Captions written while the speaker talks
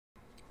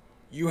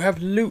You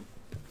have loot.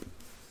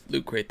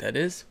 Loot crate, that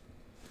is.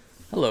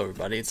 Hello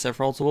everybody, it's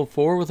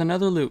Sephiroth4 with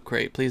another loot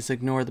crate. Please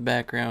ignore the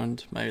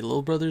background. My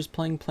little brother's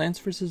playing Plants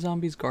vs.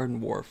 Zombies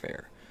Garden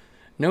Warfare.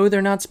 No, they're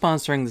not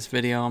sponsoring this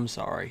video, I'm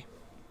sorry.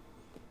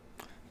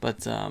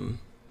 But,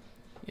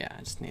 yeah, I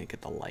just need to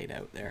get the light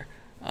out there.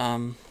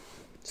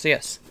 So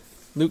yes,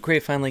 loot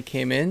crate finally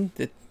came in.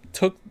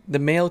 The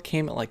mail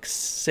came at like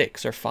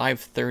 6 or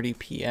 5:30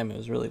 p.m. It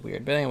was really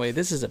weird. But anyway,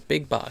 this is a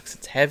big box.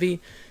 It's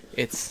heavy.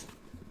 It's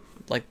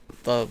like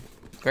the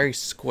very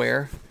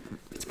square.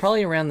 It's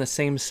probably around the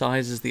same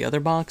size as the other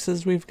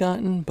boxes we've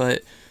gotten,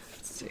 but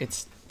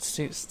it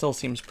still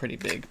seems pretty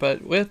big.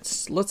 But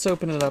let's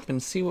open it up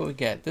and see what we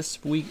get this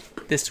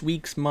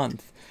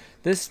month.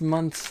 This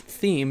month's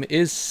theme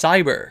is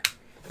cyber.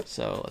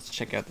 So let's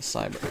check out the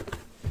cyber.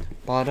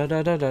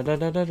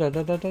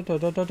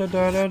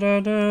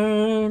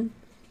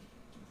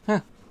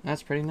 Huh,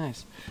 that's pretty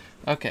nice.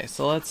 Okay,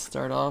 so let's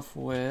start off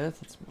with,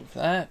 let's move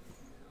that.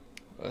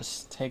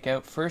 Let's take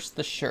out first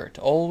the shirt.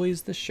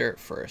 Always the shirt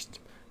first.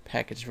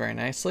 Packaged very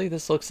nicely.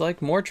 This looks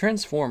like more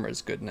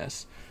Transformers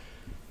goodness.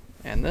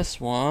 And this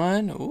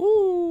one,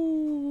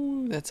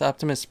 ooh, that's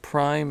Optimus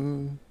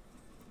Prime.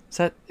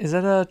 Is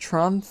that a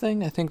Tron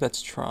thing? I think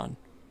that's Tron.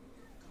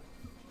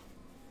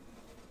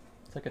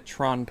 It's like a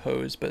Tron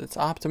pose, but it's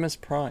Optimus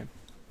Prime.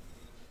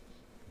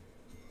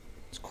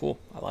 It's cool.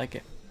 I like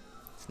it.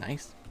 It's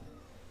nice.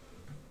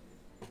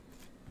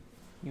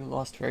 You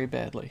lost very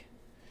badly.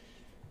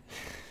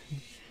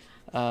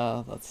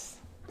 Let's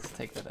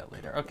take that out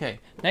later. Okay,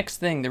 next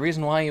thing. The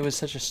reason why it was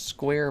such a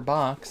square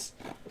box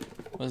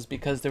was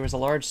because there was a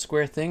large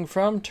square thing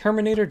from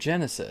Terminator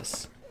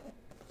Genesis.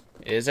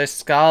 It is a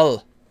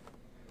skull.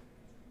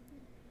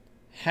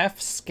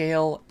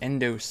 Half-scale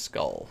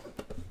endoskull.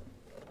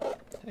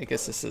 I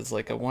guess this is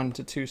like a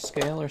 1:2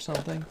 scale or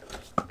something.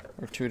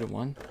 Or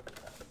 2:1.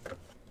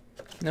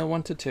 No,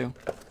 1:2.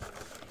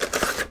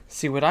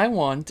 See, what I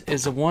want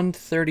is a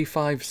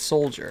 135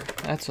 soldier.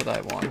 That's what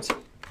I want.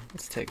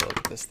 Let's take a look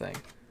at this thing.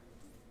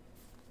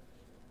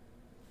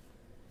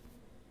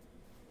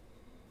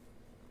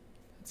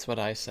 That's what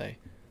I say.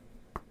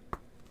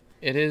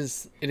 It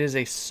is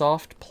a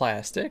soft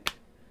plastic.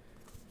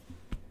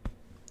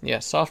 Yeah,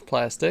 soft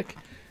plastic,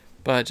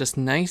 but just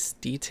nice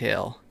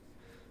detail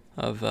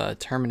of a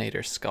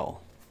Terminator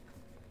skull.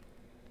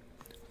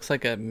 Looks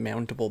like a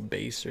mountable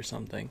base or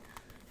something.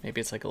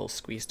 Maybe it's like a little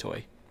squeeze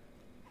toy.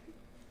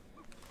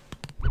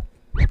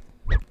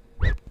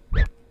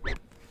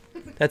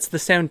 That's the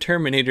sound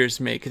Terminators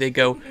make. They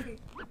go.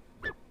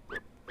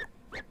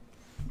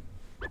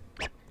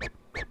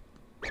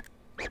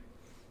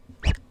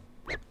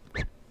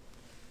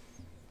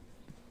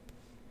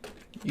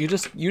 You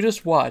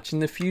just watch. In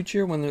the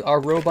future, when our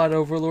robot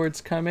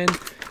overlords come in,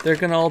 they're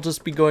gonna all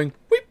just be going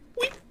weep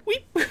weep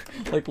weep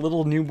like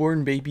little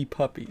newborn baby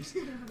puppies.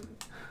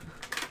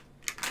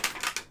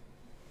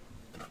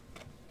 Okay,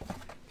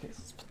 so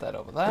let's put that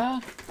over there.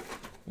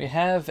 We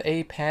have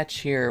a patch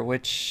here,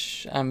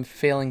 which I'm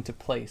failing to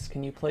place.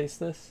 Can you place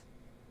this?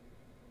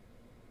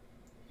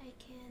 I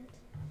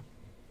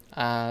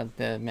can't.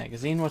 The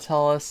magazine will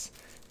tell us.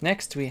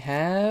 Next we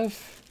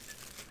have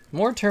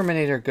more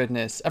Terminator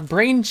goodness. A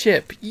brain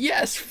chip.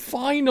 Yes,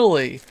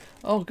 finally!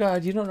 Oh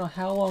god, you don't know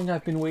how long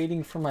I've been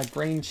waiting for my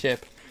brain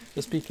chip.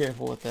 Just be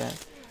careful with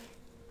that.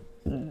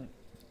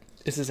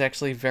 This is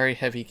actually a very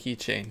heavy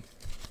keychain.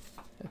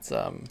 It's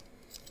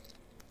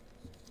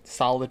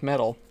solid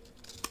metal.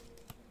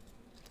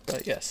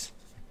 But yes,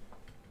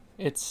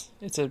 it's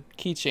a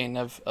keychain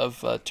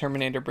of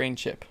Terminator brain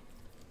chip.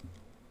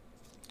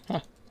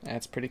 Huh,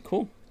 that's pretty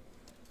cool.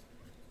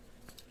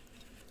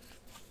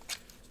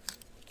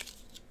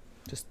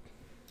 Just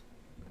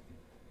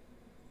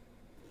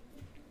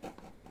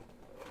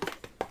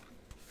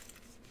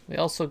we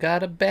also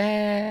got a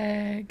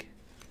bag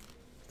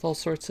with all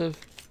sorts of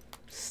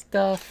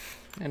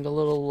stuff and a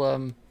little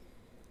I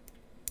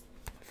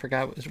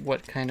forgot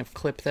what kind of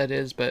clip that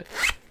is, but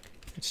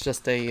it's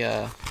just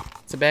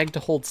it's a bag to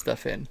hold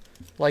stuff in,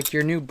 like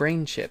your new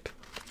brain chip.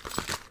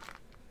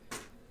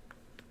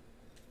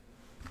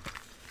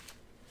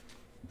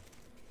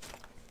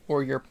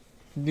 Or your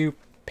new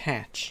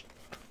patch.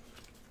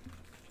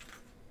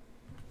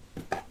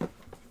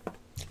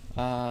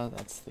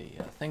 That's the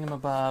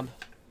thingamabob.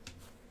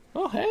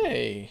 Oh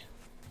hey!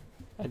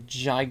 A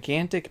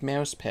gigantic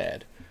mouse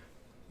pad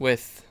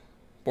with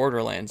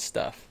Borderlands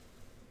stuff.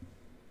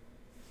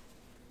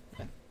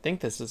 I think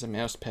this is a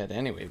mouse pad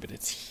anyway, but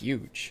it's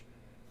huge.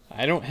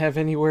 I don't have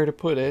anywhere to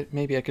put it.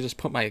 Maybe I could just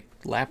put my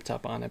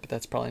laptop on it, but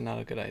that's probably not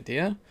a good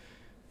idea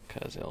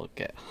because it'll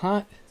get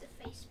hot. It's a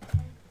face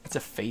pad. It's a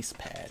face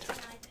pad.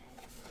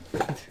 It's an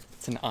iPad.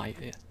 It's an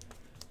iPad.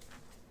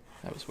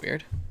 That was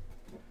weird.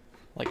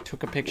 Like,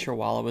 took a picture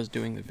while I was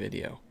doing the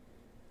video.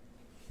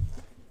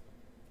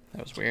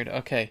 That was weird.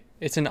 Okay,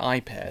 it's an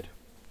iPad.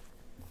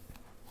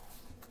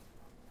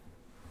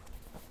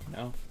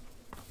 No?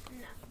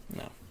 No.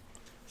 No.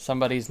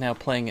 Somebody's now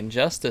playing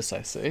Injustice,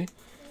 I see.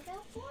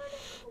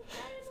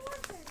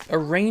 A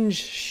range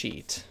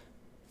sheet.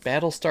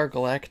 Battlestar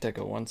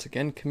Galactica once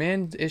again.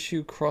 Command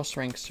issue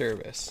cross-rank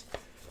service.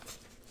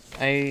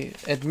 I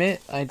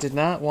admit I did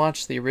not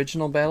watch the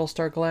original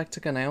Battlestar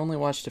Galactica, and I only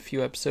watched a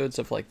few episodes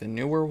of like the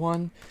newer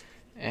one,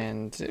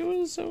 and it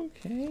was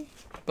okay.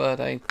 But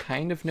I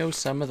kind of know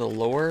some of the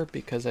lore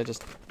because I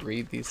just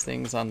read these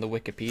things on the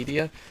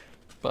Wikipedia.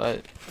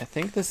 But I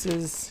think this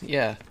is,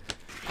 yeah,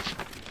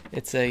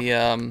 it's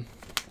a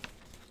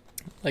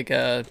like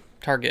a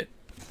target,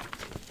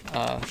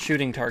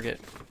 shooting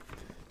target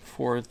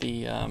for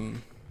the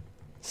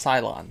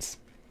Cylons.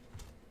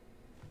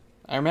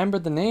 I remember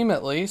the name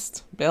at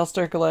least.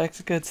 Battlestar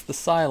Galactica, it's the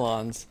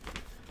Cylons.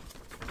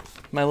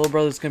 My little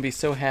brother's gonna be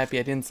so happy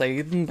I didn't say,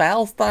 in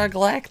Battlestar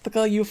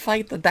Galactica you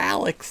fight the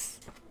Daleks.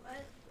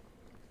 What?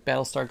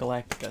 Battlestar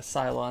Galactica,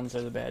 Cylons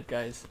are the bad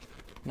guys.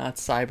 Not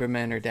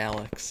Cybermen or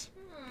Daleks.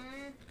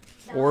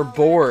 Or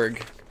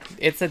Borg.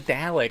 It's a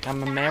Dalek.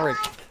 I'm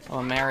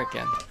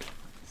American.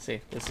 See,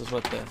 this is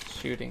what the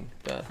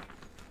the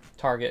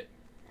target.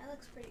 That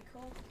looks pretty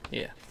cool.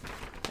 Yeah.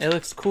 It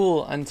looks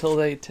cool until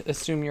they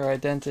assume your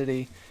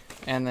identity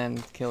and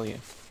then kill you.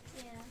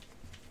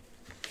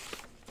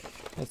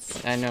 Yeah.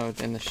 I know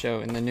in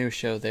the new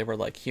show, they were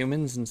like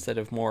humans instead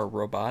of more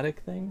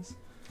robotic things.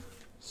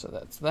 So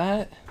that's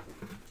that.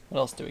 What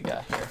else do we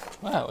got here?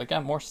 Wow, we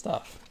got more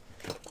stuff.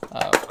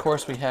 Of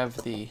course, we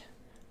have the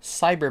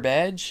Cyber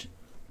Badge.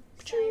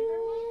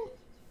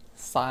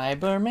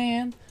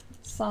 Cyberman.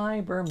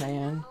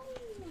 Cyberman.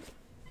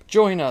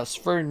 Join us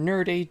for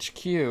Nerd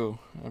HQ.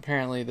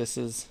 Apparently, this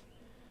is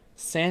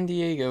San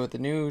Diego at the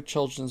new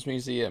Children's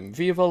Museum.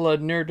 Viva la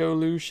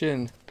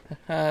Nerdolution!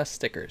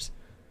 Stickers.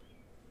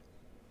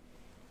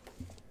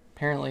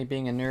 Apparently,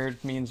 being a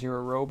nerd means you're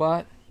a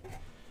robot.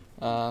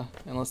 And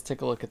let's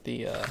take a look at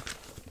the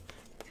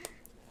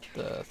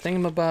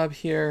thingamabob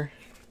here.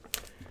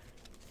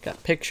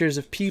 Got pictures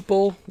of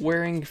people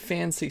wearing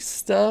fancy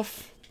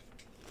stuff.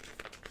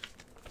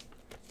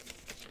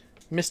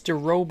 Mr.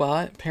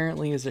 Robot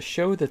apparently is a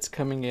show that's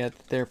coming out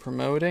that they're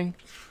promoting.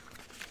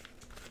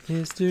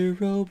 Mr.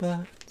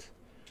 Robot,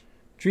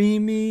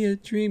 dream me a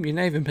dream. You're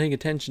not even paying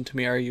attention to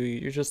me, are you?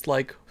 You're just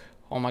like,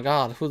 oh my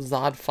god, who's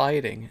Zod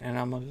fighting? And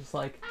I'm just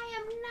like, I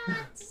am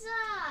not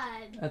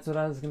Zod. that's what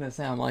I was gonna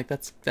say. I'm like,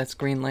 that's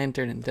Green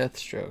Lantern and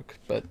Deathstroke,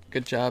 but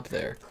good job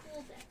there.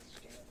 Cool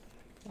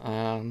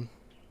Deathstroke.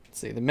 Let's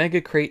see, the Mega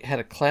Crate had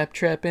a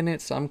Claptrap in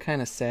it, so I'm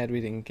kind of sad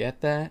we didn't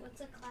get that. What's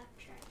a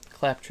claptrap?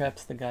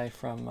 Claptrap's the guy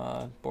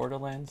from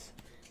Borderlands.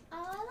 Oh,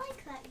 I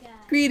like that guy.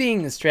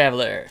 Greetings,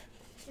 traveler.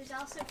 There's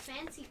also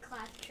Fancy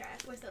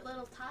Claptrap with a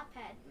little top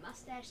hat,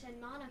 mustache, and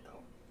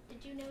monocle.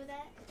 Did you know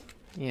that?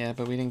 Yeah,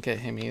 but we didn't get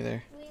him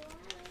either. We want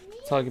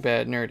Talk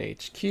about Nerd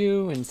HQ,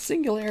 and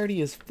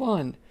Singularity is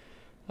fun.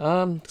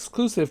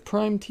 Exclusive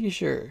Prime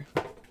t-shirt.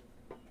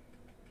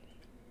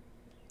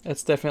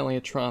 That's definitely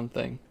a Tron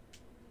thing.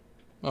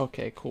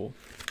 Okay, cool.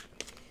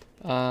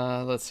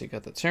 Let's see,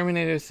 got the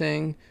Terminator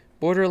thing.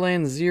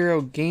 Borderlands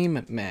 0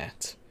 game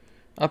mat.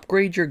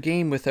 Upgrade your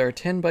game with our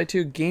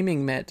 10x2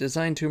 gaming mat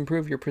designed to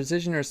improve your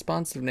precision and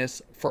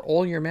responsiveness for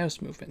all your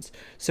mouse movements.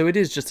 So it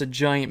is just a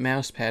giant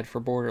mouse pad for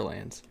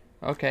Borderlands.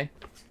 Okay.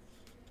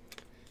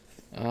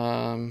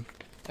 A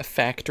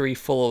factory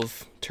full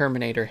of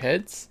Terminator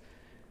heads.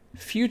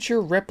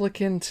 Future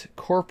Replicant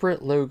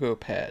corporate logo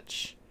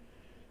patch.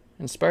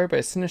 Inspired by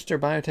a sinister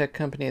biotech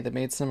company that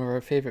made some of our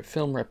favorite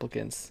film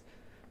replicants.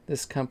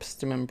 This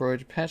custom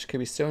embroidered patch could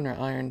be sewn or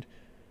ironed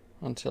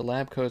onto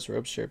lab coats,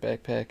 robe, shirt,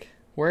 backpack.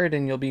 Wear it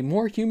and you'll be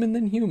more human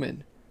than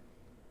human.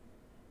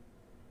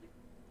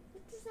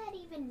 What does that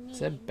even mean?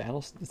 Is that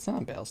Battle? It's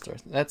not a Battlestar.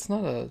 That's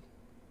not a...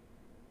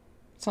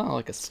 It's not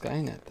like a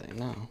Skynet thing,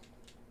 no.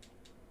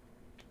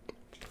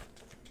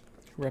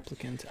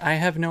 Replicant. I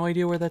have no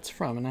idea where that's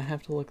from, and I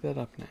have to look that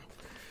up now.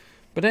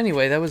 But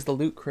anyway, that was the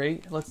loot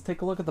crate. Let's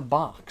take a look at the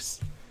box.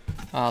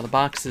 The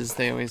boxes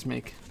they always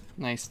make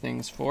nice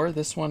things for.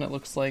 This one, it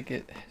looks like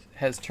it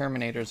has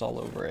Terminators all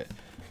over it.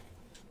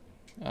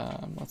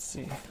 Let's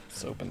see.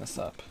 Let's open this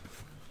up.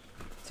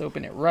 Let's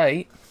open it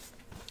right.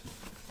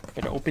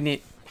 Better open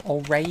it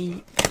all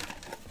right.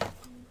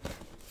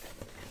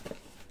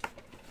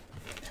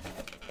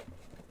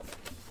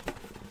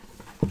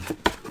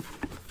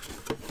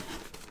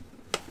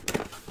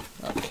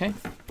 Okay.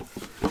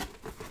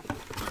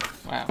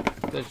 Wow,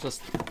 there's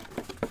just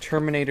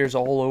Terminators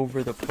all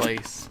over the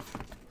place.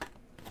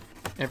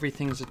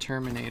 Everything's a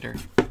Terminator.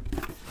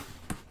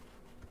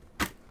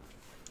 I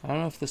don't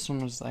know if this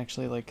one was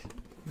actually like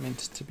meant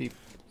to be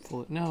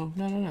full. No.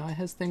 It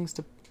has things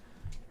to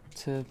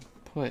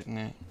put in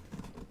it.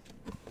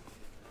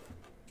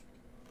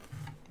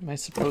 Am I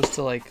supposed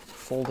to like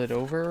fold it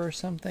over or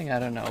something? I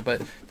don't know,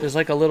 but there's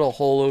like a little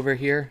hole over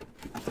here.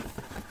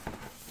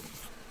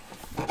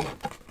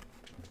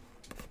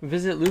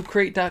 Visit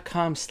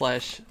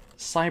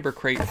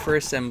lootcrate.com/cybercrate for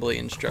assembly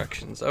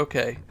instructions.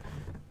 Okay.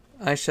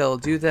 I shall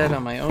do that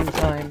on my own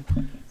time.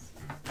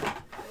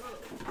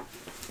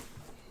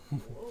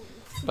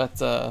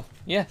 But,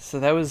 yeah,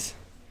 so that was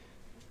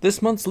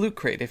this month's Loot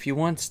Crate. If you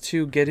want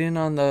to get in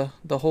on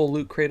the whole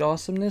Loot Crate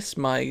awesomeness,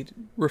 my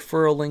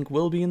referral link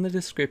will be in the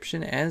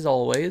description as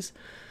always.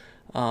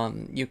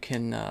 You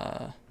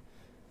can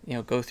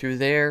go through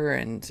there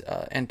and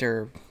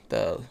enter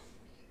the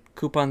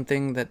coupon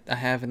thing that I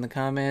have in the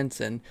comments,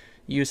 and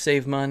you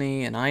save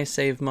money and I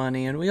save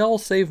money and we all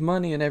save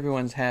money and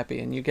everyone's happy,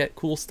 and you get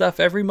cool stuff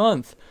every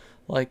month,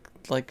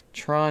 like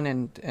Tron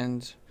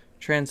and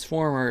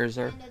Transformers,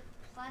 or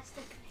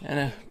and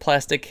a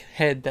plastic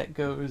head that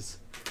goes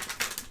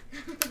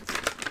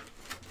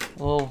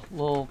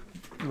little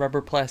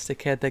rubber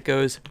plastic head that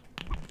goes.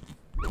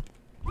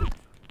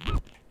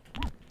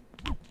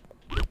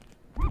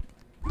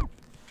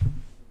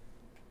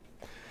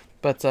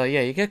 But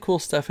yeah, you get cool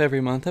stuff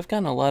every month. I've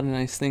gotten a lot of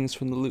nice things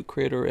from the Loot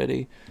Crate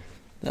already.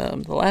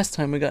 The last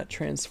time we got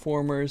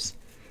Transformers,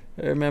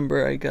 I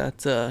remember I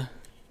got what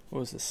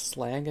was this,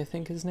 Slag, I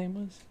think his name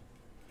was,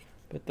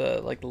 but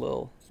the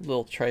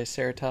little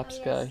Triceratops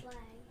guy,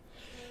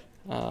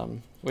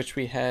 which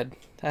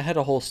I had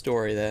a whole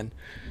story then.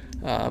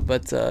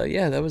 But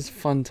yeah, that was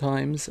fun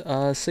times.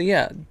 So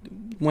yeah,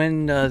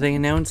 when they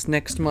announce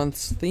next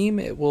month's theme,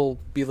 it will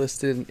be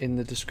listed in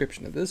the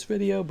description of this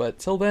video. But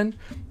till then,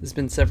 this has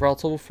been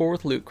Sephiroth4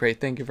 with Loot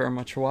Crate. Thank you very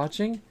much for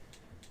watching,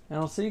 and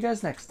I'll see you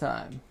guys next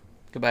time.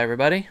 Goodbye,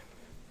 everybody.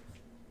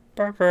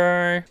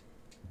 Bye-bye.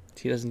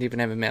 He doesn't even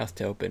have a mouth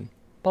to open.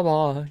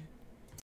 Bye-bye.